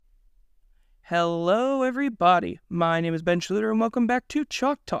Hello, everybody. My name is Ben Schluter, and welcome back to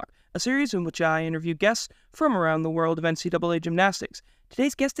Chalk Talk, a series in which I interview guests from around the world of NCAA gymnastics.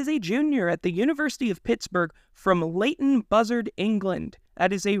 Today's guest is a junior at the University of Pittsburgh from Leighton Buzzard, England.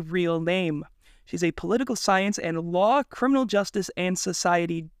 That is a real name. She's a political science and law, criminal justice, and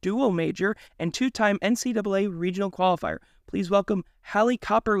society dual major and two-time NCAA regional qualifier. Please welcome Halle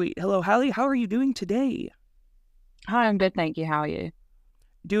Copperwheat. Hello, Hallie. How are you doing today? Hi, I'm good, thank you. How are you?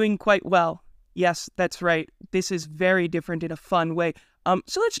 Doing quite well. Yes, that's right. This is very different in a fun way.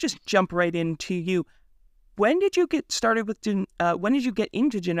 So let's just jump right into you. When did you get started with, when did you get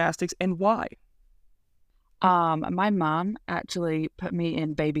into gymnastics and why? My mom actually put me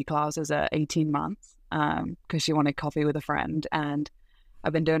in baby classes at 18 months because she wanted coffee with a friend, and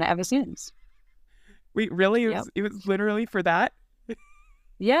I've been doing it ever since. Wait, really? Yep. It was literally for that?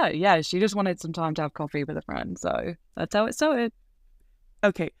 Yeah. She just wanted some time to have coffee with a friend, so that's how it started.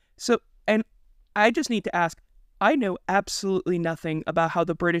 Okay, so, and I just need to ask, I know absolutely nothing about how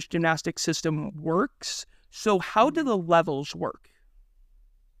the British gymnastic system works, so how do the levels work?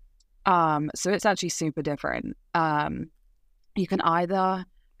 So it's actually super different. You can either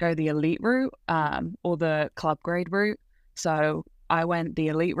go the elite route or the club grade route. So I went the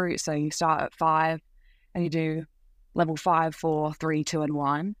elite route, so you start at 5 and you do level 5, 4, 3, 2, and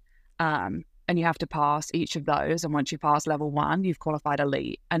 1. And you have to pass each of those. And once you pass level 1, you've qualified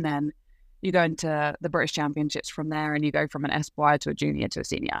elite. And then you go into the British Championships from there, and you go from an espoir to a junior to a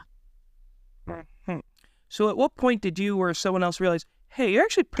senior. Mm-hmm. So at what point did you or someone else realize, hey, you're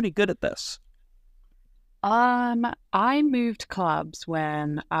actually pretty good at this? I moved clubs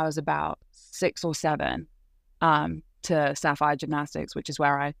when I was about 6 or 7 to Sapphire Gymnastics, which is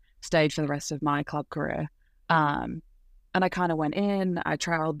where I stayed for the rest of my club career. And I kind of went in, I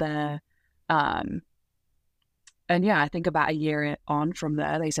trialed there. And yeah, I think about a year on from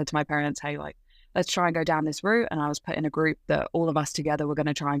there, they said to my parents, hey, let's try and go down this route. And I was put in a group that all of us together were going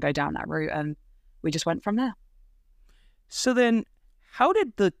to try and go down that route. And we just went from there. So then how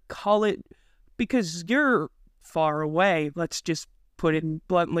did the college, because you're far away, let's just put it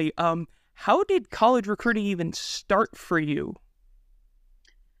bluntly, how did college recruiting even start for you?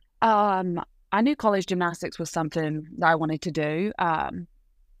 I knew college gymnastics was something that I wanted to do.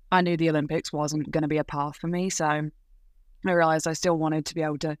 I knew the Olympics wasn't going to be a path for me, so I realized I still wanted to be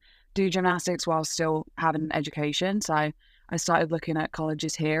able to do gymnastics while still having an education. So I started looking at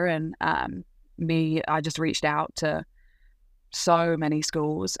colleges here, and I just reached out to so many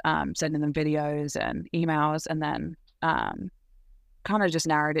schools, sending them videos and emails, and then kind of just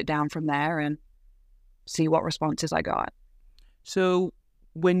narrowed it down from there and see what responses I got. So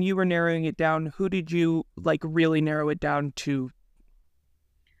when you were narrowing it down, who did you really narrow it down to?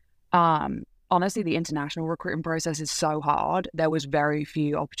 Honestly, the international recruiting process is so hard. There was very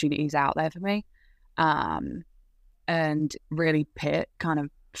few opportunities out there for me. And really Pitt kind of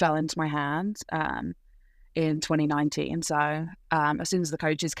fell into my hands in 2019. So as soon as the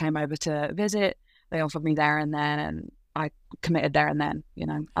coaches came over to visit, they offered me there and then, and I committed there and then. You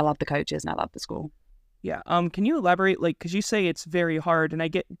know, I love the coaches and I love the school. Yeah. Can you elaborate, because you say it's very hard, and I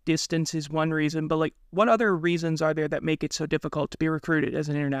get distance is one reason, but what other reasons are there that make it so difficult to be recruited as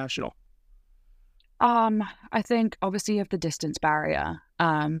an international? I think obviously you have the distance barrier.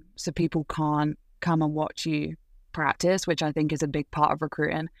 So people can't come and watch you practice, which I think is a big part of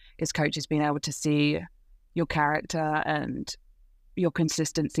recruiting, is coaches being able to see your character and your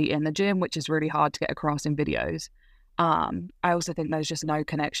consistency in the gym, which is really hard to get across in videos. I also think there's just no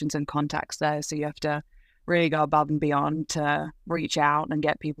connections and contacts there. So you have to really go above and beyond to reach out and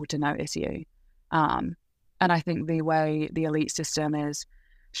get people to notice you. And I think the way the elite system is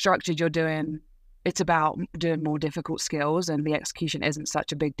structured, it's about doing more difficult skills, and the execution isn't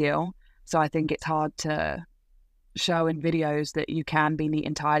such a big deal. So I think it's hard to show in videos that you can be neat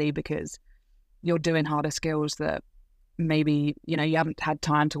and tidy because you're doing harder skills that maybe, you haven't had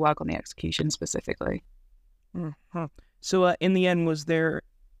time to work on the execution specifically. Mm-hmm. So in the end, was there,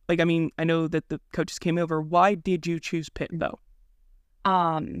 I know that the coaches came over. Why did you choose Pitt, though?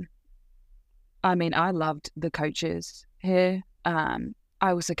 I loved the coaches here. I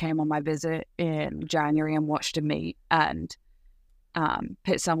also came on my visit in January and watched a meet, and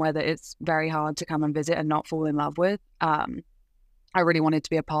Pitt's somewhere that it's very hard to come and visit and not fall in love with. I really wanted to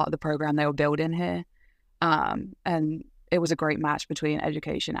be a part of the program they were building here. And it was a great match between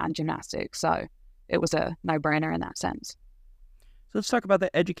education and gymnastics. So it was a no-brainer in that sense. So let's talk about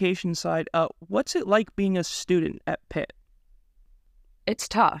the education side. What's it like being a student at Pitt? It's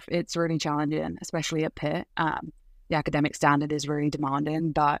tough. It's really challenging, especially at Pitt. The academic standard is really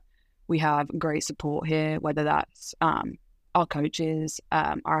demanding, but we have great support here, whether that's our coaches,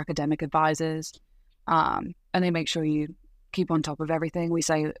 our academic advisors, and they make sure you keep on top of everything. We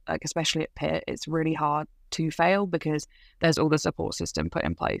say, like, especially at Pitt, it's really hard to fail because there's all the support system put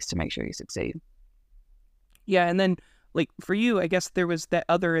in place to make sure you succeed. Yeah, and then like for you, I guess there was that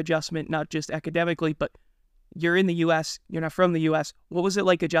other adjustment, not just academically, but you're in the U.S., you're not from the U.S. What was it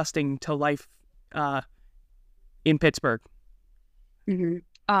like adjusting to life in Pittsburgh?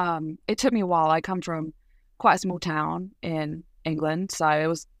 It took me a while. I come from quite a small town in England, so it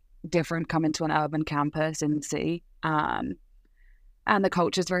was different coming to an urban campus in the city. And the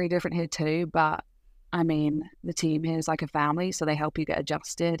culture is very different here too. But I mean, the team here is like a family, so they help you get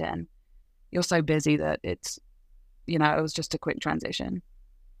adjusted. And you're so busy that it's, it was just a quick transition.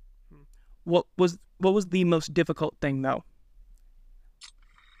 What was the most difficult thing though?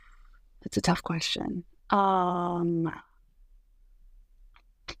 It's a tough question.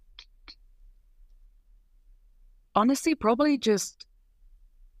 Honestly, probably just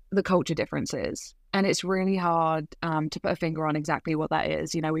the culture differences. And it's really hard to put a finger on exactly what that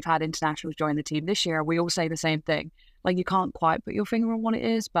is. We've had internationals join the team this year. We all say the same thing. Like, you can't quite put your finger on what it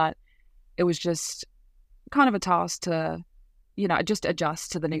is, but it was just kind of a task to, just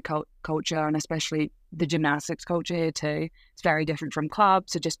adjust to the new culture, and especially the gymnastics culture here too. It's very different from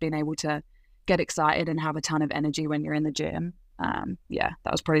clubs, so just being able to get excited and have a ton of energy when you're in the gym. That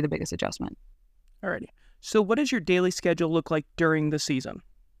was probably the biggest adjustment. Alrighty. So what does your daily schedule look like during the season?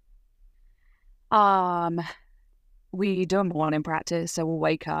 We do a morning practice, so we'll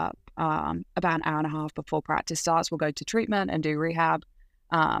wake up about an hour and a half before practice starts. We'll go to treatment and do rehab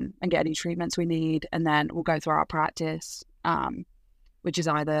and get any treatments we need, and then we'll go through our practice, which is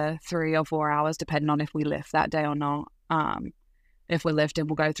either 3 or 4 hours, depending on if we lift that day or not. If we're lifting,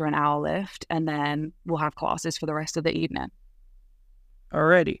 we'll go through an hour lift, and then we'll have classes for the rest of the evening.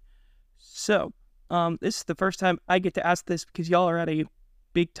 Alrighty. So, this is the first time I get to ask this because y'all are at a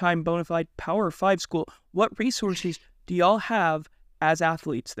big-time bona fide Power 5 school. What resources do y'all have as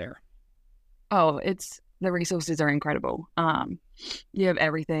athletes there? Oh, the resources are incredible. You have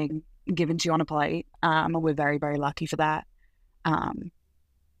everything given to you on a plate. And we're very, very lucky for that.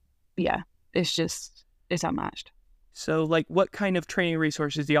 It's unmatched. So, like, what kind of training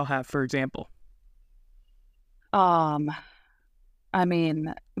resources do y'all have, for example? I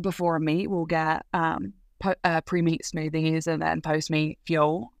mean, before a meet, we'll get pre-meet smoothies and then post-meet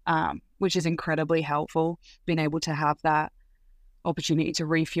fuel, which is incredibly helpful, being able to have that opportunity to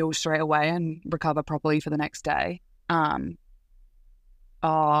refuel straight away and recover properly for the next day.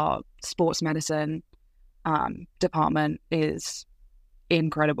 Our sports medicine department is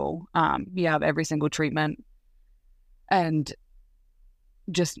incredible. You have every single treatment and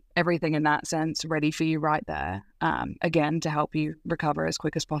just everything in that sense ready for you right there, again, to help you recover as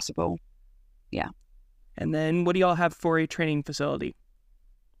quick as possible. Yeah. And then what do y'all have for a training facility?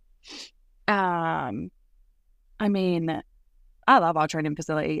 I mean, I love our training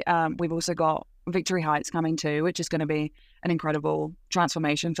facility. We've also got Victory Heights coming too, which is going to be an incredible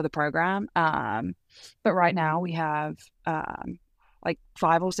transformation for the program. But right now we have like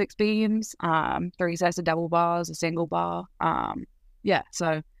 5 or 6 beams, 3 sets of double bars, a single bar.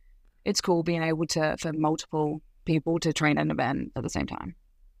 So it's cool being able for multiple people to train an event at the same time.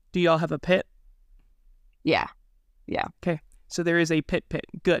 Do y'all have a pit? Yeah. Okay, so there is a pit.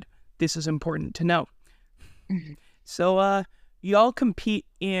 Good. This is important to know. So y'all compete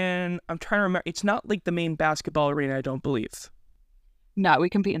in, I'm trying to remember, it's not like the main basketball arena, I don't believe. No, we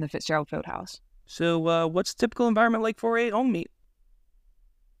compete in the Fitzgerald Fieldhouse. So what's the typical environment like for a home meet?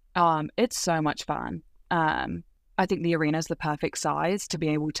 It's so much fun. I think the arena is the perfect size to be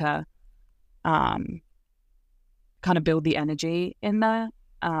able to kind of build the energy in there.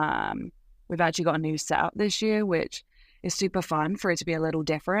 We've actually got a new setup this year, which is super fun for it to be a little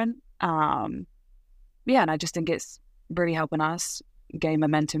different. And I just think it's really helping us gain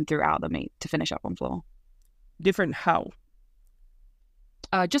momentum throughout the meet to finish up on floor. Different how?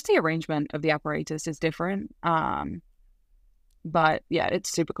 Just the arrangement of the apparatus is different. But yeah,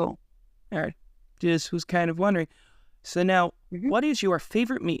 it's super cool. All right. Just was kind of wondering. So now, what is your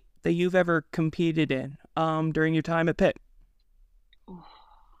favorite meet that you've ever competed in during your time at Pitt?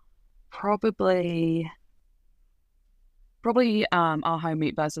 Probably our home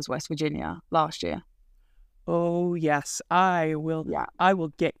meet versus West Virginia last year. Oh yes, I will. Yeah. I will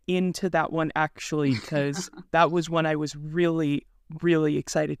get into that one actually, because that was one I was really, really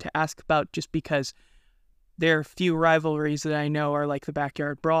excited to ask about, just because there are few rivalries that I know are like the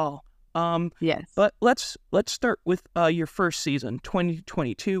backyard brawl. Yes. But let's start with your first season,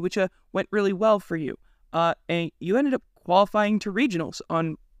 2022, which went really well for you. And you ended up qualifying to regionals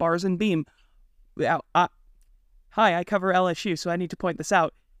on bars and beam. hi, I cover LSU, so I need to point this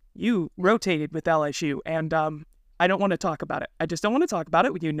out. You rotated with LSU, and I don't want to talk about it. I just don't want to talk about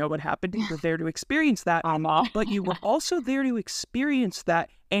it. You know what happened. You were there to experience that. I'm not. But you were also there to experience that,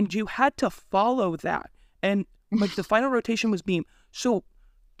 and you had to follow that. And like the final rotation was beam. So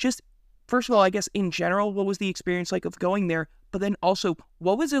just, first of all, I guess in general, what was the experience like of going there? But then also,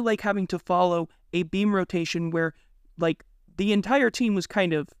 what was it like having to follow a beam rotation where like the entire team was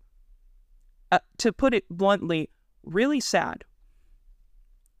kind of, to put it bluntly, really sad?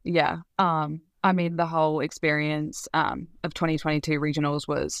 Yeah. I mean, the whole experience of 2022 regionals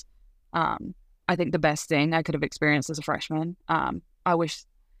was, I think, the best thing I could have experienced as a freshman. I wish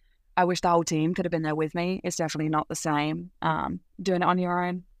the whole team could have been there with me. It's definitely not the same doing it on your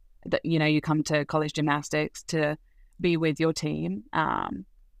own. That, you know, you come to college gymnastics to be with your team,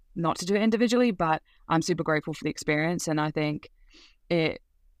 not to do it individually. But I'm super grateful for the experience, and I think it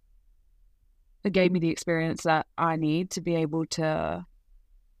gave me the experience that I need to be able to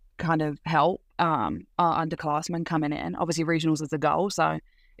kind of help our underclassmen coming in. Obviously, regionals is the goal, so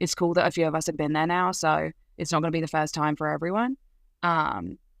it's cool that a few of us have been there now, so it's not going to be the first time for everyone.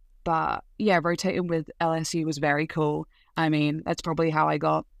 But yeah, rotating with LSU was very cool. I mean, that's probably how I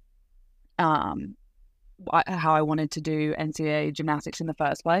got how I wanted to do NCAA gymnastics in the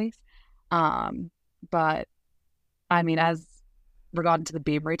first place. But I mean, as regarding to the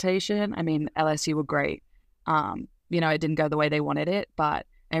beam rotation, I mean, LSU were great. You know, it didn't go the way they wanted it, but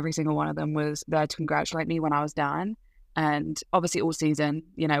every single one of them was there to congratulate me when I was done. And obviously all season,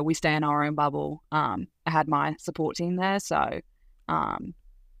 you know, we stay in our own bubble. I had my support team there. So,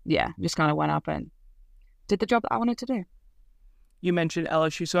 yeah, just kind of went up and did the job that I wanted to do. You mentioned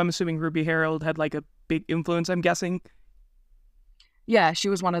LSU, so I'm assuming Ruby Harold had like a big influence, I'm guessing. Yeah, she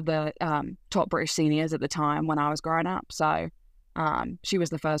was one of the top British seniors at the time when I was growing up. So she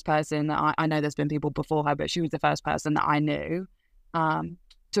was the first person that I know there's been people before her, but she was the first person that I knew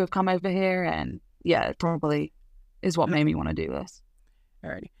to have come over here. And yeah, it probably is what made me want to do this.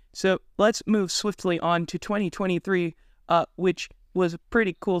 Alrighty. So let's move swiftly on to 2023, which was a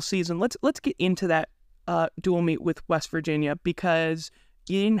pretty cool season. Let's get into that dual meet with West Virginia, because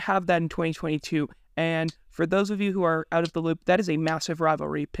you didn't have that in 2022. And for those of you who are out of the loop, that is a massive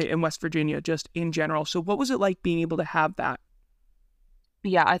rivalry, Pitt and West Virginia, just in general. So what was it like being able to have that?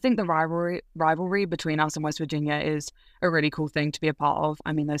 Yeah, I think the rivalry between us and West Virginia is a really cool thing to be a part of.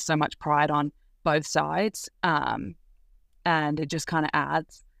 I mean, there's so much pride on both sides, and it just kind of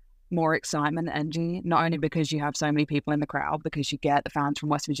adds more excitement and energy, not only because you have so many people in the crowd, because you get the fans from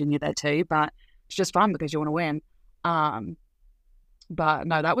West Virginia there too, but it's just fun because you want to win. But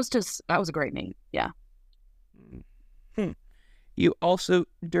no, that was a great meet. Yeah. You also,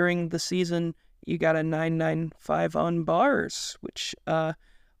 during the season, you got a 995 on bars, which,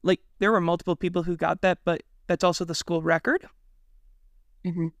 like, there were multiple people who got that, but that's also the school record.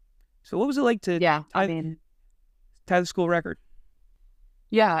 Mm-hmm. So what was it like to tie the school record?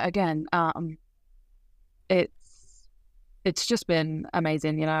 Yeah, again, it's just been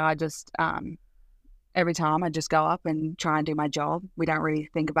amazing. You know, I just every time I just go up and try and do my job. We don't really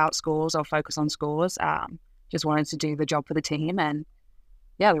think about scores or focus on scores. Just wanted to do the job for the team, and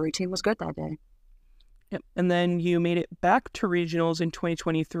yeah, the routine was good that day. Yep. And then you made it back to regionals in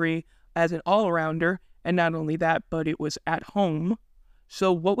 2023 as an all-arounder, and not only that, but it was at home.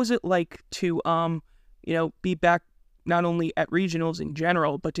 So what was it like to, be back not only at regionals in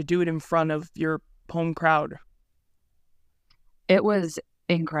general, but to do it in front of your home crowd? It was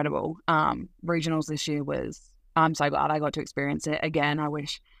incredible. Regionals this year I'm so glad I got to experience it again. I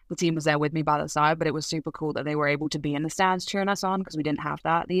wish the team was there with me by the side, but it was super cool that they were able to be in the stands cheering us on, because we didn't have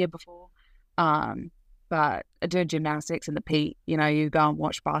that the year before. But doing gymnastics in the Pitt, you know, you go and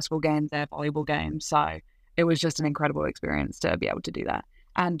watch basketball games, there, volleyball games. So it was just an incredible experience to be able to do that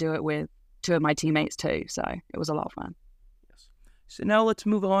and do it with two of my teammates too. So it was a lot of fun. Yes. So now let's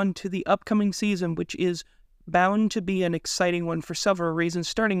move on to the upcoming season, which is bound to be an exciting one for several reasons,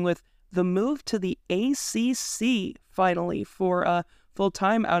 starting with the move to the ACC finally for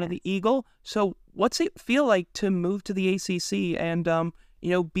full-time out of the Eagle. So what's it feel like to move to the ACC and,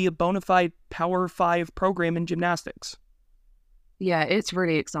 be a bona fide Power 5 program in gymnastics? Yeah, it's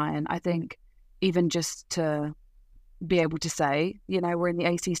really exciting. I think even just to be able to say, we're in the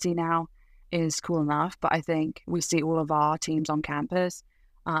ACC now is cool enough. But I think we see all of our teams on campus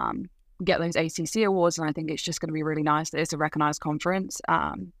get those ACC awards, and I think it's just going to be really nice that it's a recognized conference.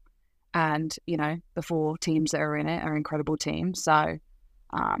 And, the 4 teams that are in it are incredible teams. So,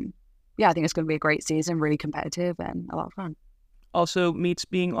 I think it's going to be a great season, really competitive and a lot of fun. Also meets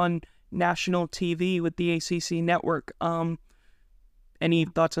being on national TV with the ACC network. Any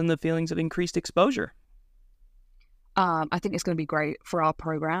thoughts on the feelings of increased exposure? I think it's going to be great for our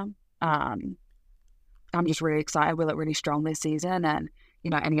program. I'm just really excited. We look really strong this season, and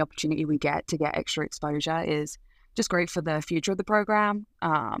any opportunity we get to get extra exposure is just great for the future of the program,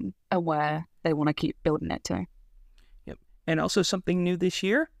 and where they want to keep building it to. Yep. And also something new this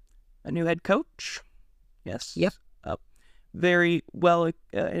year, a new head coach. Yes. Yep. Very well,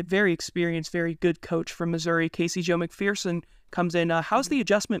 very experienced, very good coach from Missouri, Casey Jo McPherson, comes in. How's the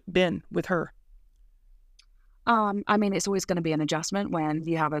adjustment been with her? I mean, it's always going to be an adjustment when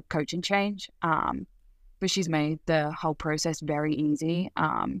you have a coaching change. But she's made the whole process very easy.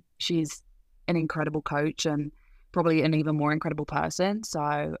 She's an incredible coach and probably an even more incredible person.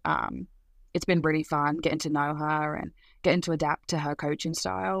 So it's been really fun getting to know her and getting to adapt to her coaching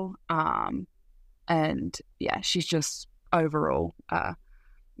style. And yeah, she's just overall a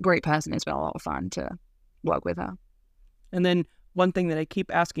great person. It's been a lot of fun to work with her. And then one thing that I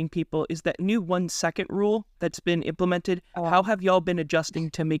keep asking people is that new 1 second rule that's been implemented. How have y'all been adjusting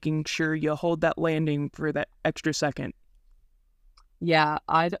to making sure you hold that landing for that extra second? Yeah,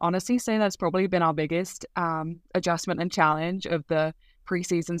 I'd honestly say that's probably been our biggest adjustment and challenge of the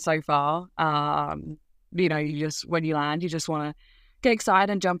preseason so far. You just, when you land, you just want to get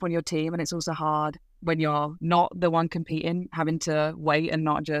excited and jump on your team. And it's also hard when you're not the one competing, having to wait and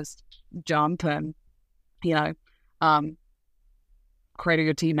not just jump and, credit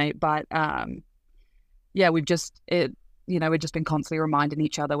your teammate. But we've just been constantly reminding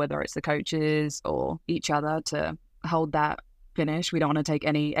each other, whether it's the coaches or each other, to hold that finish. We don't want to take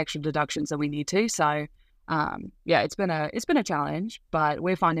any extra deductions than we need to. So it's been a challenge, but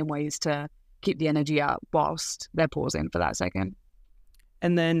we're finding ways to keep the energy up whilst they're pausing for that second.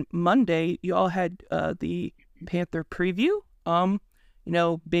 And then Monday, you all had the Panther preview,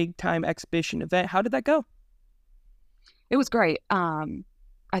 big time exhibition event. How did that go? It was great.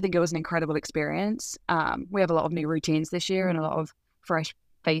 I think it was an incredible experience. We have a lot of new routines this year and a lot of fresh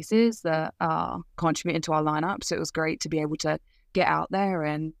faces that are contributing to our lineup. So it was great to be able to get out there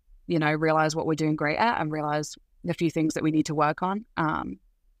and, realize what we're doing great at and realize the few things that we need to work on.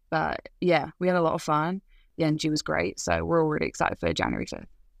 But yeah, we had a lot of fun. The energy was great. So we're all really excited for January 5th.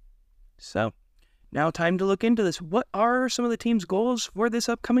 So now time to look into this. What are some of the team's goals for this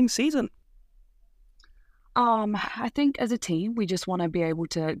upcoming season? I think as a team, we just want to be able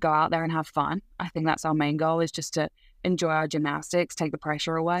to go out there and have fun. I think that's our main goal, is just to enjoy our gymnastics, take the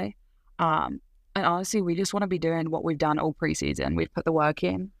pressure away. And honestly, we just want to be doing what we've done all preseason. We've put the work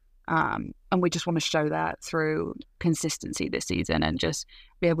in, and we just want to show that through consistency this season and just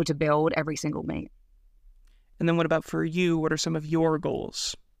be able to build every single meet. And then what about for you? What are some of your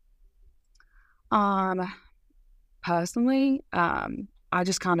goals? Personally, I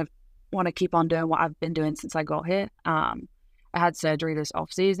just kind of want to keep on doing what I've been doing since I got here. I had surgery this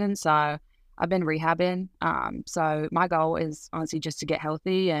off season, so I've been rehabbing. So my goal is honestly just to get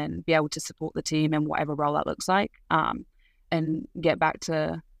healthy and be able to support the team in whatever role that looks like, and get back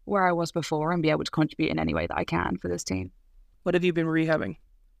to where I was before and be able to contribute in any way that I can for this team. What have you been rehabbing?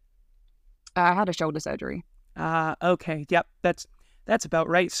 I had a shoulder surgery. Okay. Yep. That's about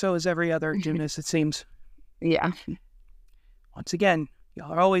right. So is every other gymnast, it seems. Yeah. Once again,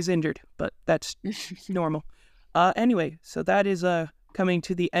 y'all are always injured, but that's normal. Anyway, so that is coming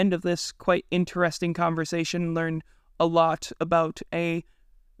to the end of this quite interesting conversation. Learned a lot about a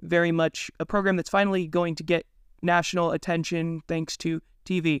program that's finally going to get national attention thanks to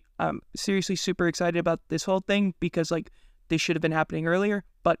TV. I'm seriously super excited about this whole thing because they should have been happening earlier,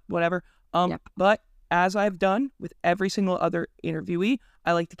 but whatever. Yep. But as I've done with every single other interviewee,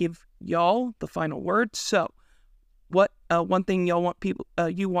 I like to give y'all the final word. So what one thing you want people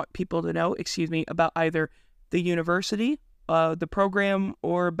to know, about either the university, the program,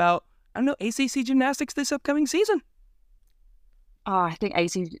 or about, ACC gymnastics this upcoming season? I think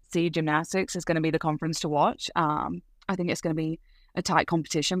ACC gymnastics is going to be the conference to watch. I think it's going to be a tight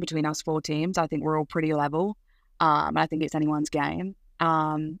competition between us 4 teams. I think we're all pretty level. I think it's anyone's game.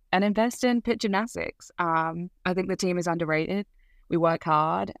 And invest in Pitt gymnastics. I think the team is underrated. We work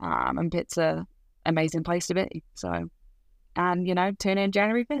hard, and Pitt's an amazing place to be. So, and tune in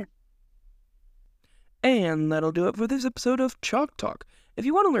January 5th. And that'll do it for this episode of Chalk Talk. If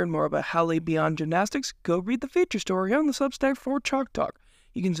you want to learn more about Hallie beyond gymnastics, go read the feature story on the Substack for Chalk Talk.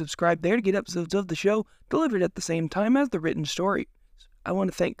 You can subscribe there to get episodes of the show delivered at the same time as the written story. I want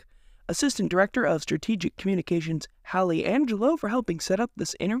to thank Assistant Director of Strategic Communications Halle Angelo for helping set up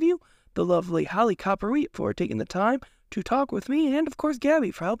this interview, the lovely Halle Copperwheat for taking the time to talk with me, and of course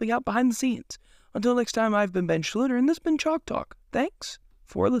Gabby for helping out behind the scenes. Until next time, I've been Ben Schluter, and this has been Chalk Talk. Thanks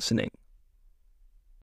for listening.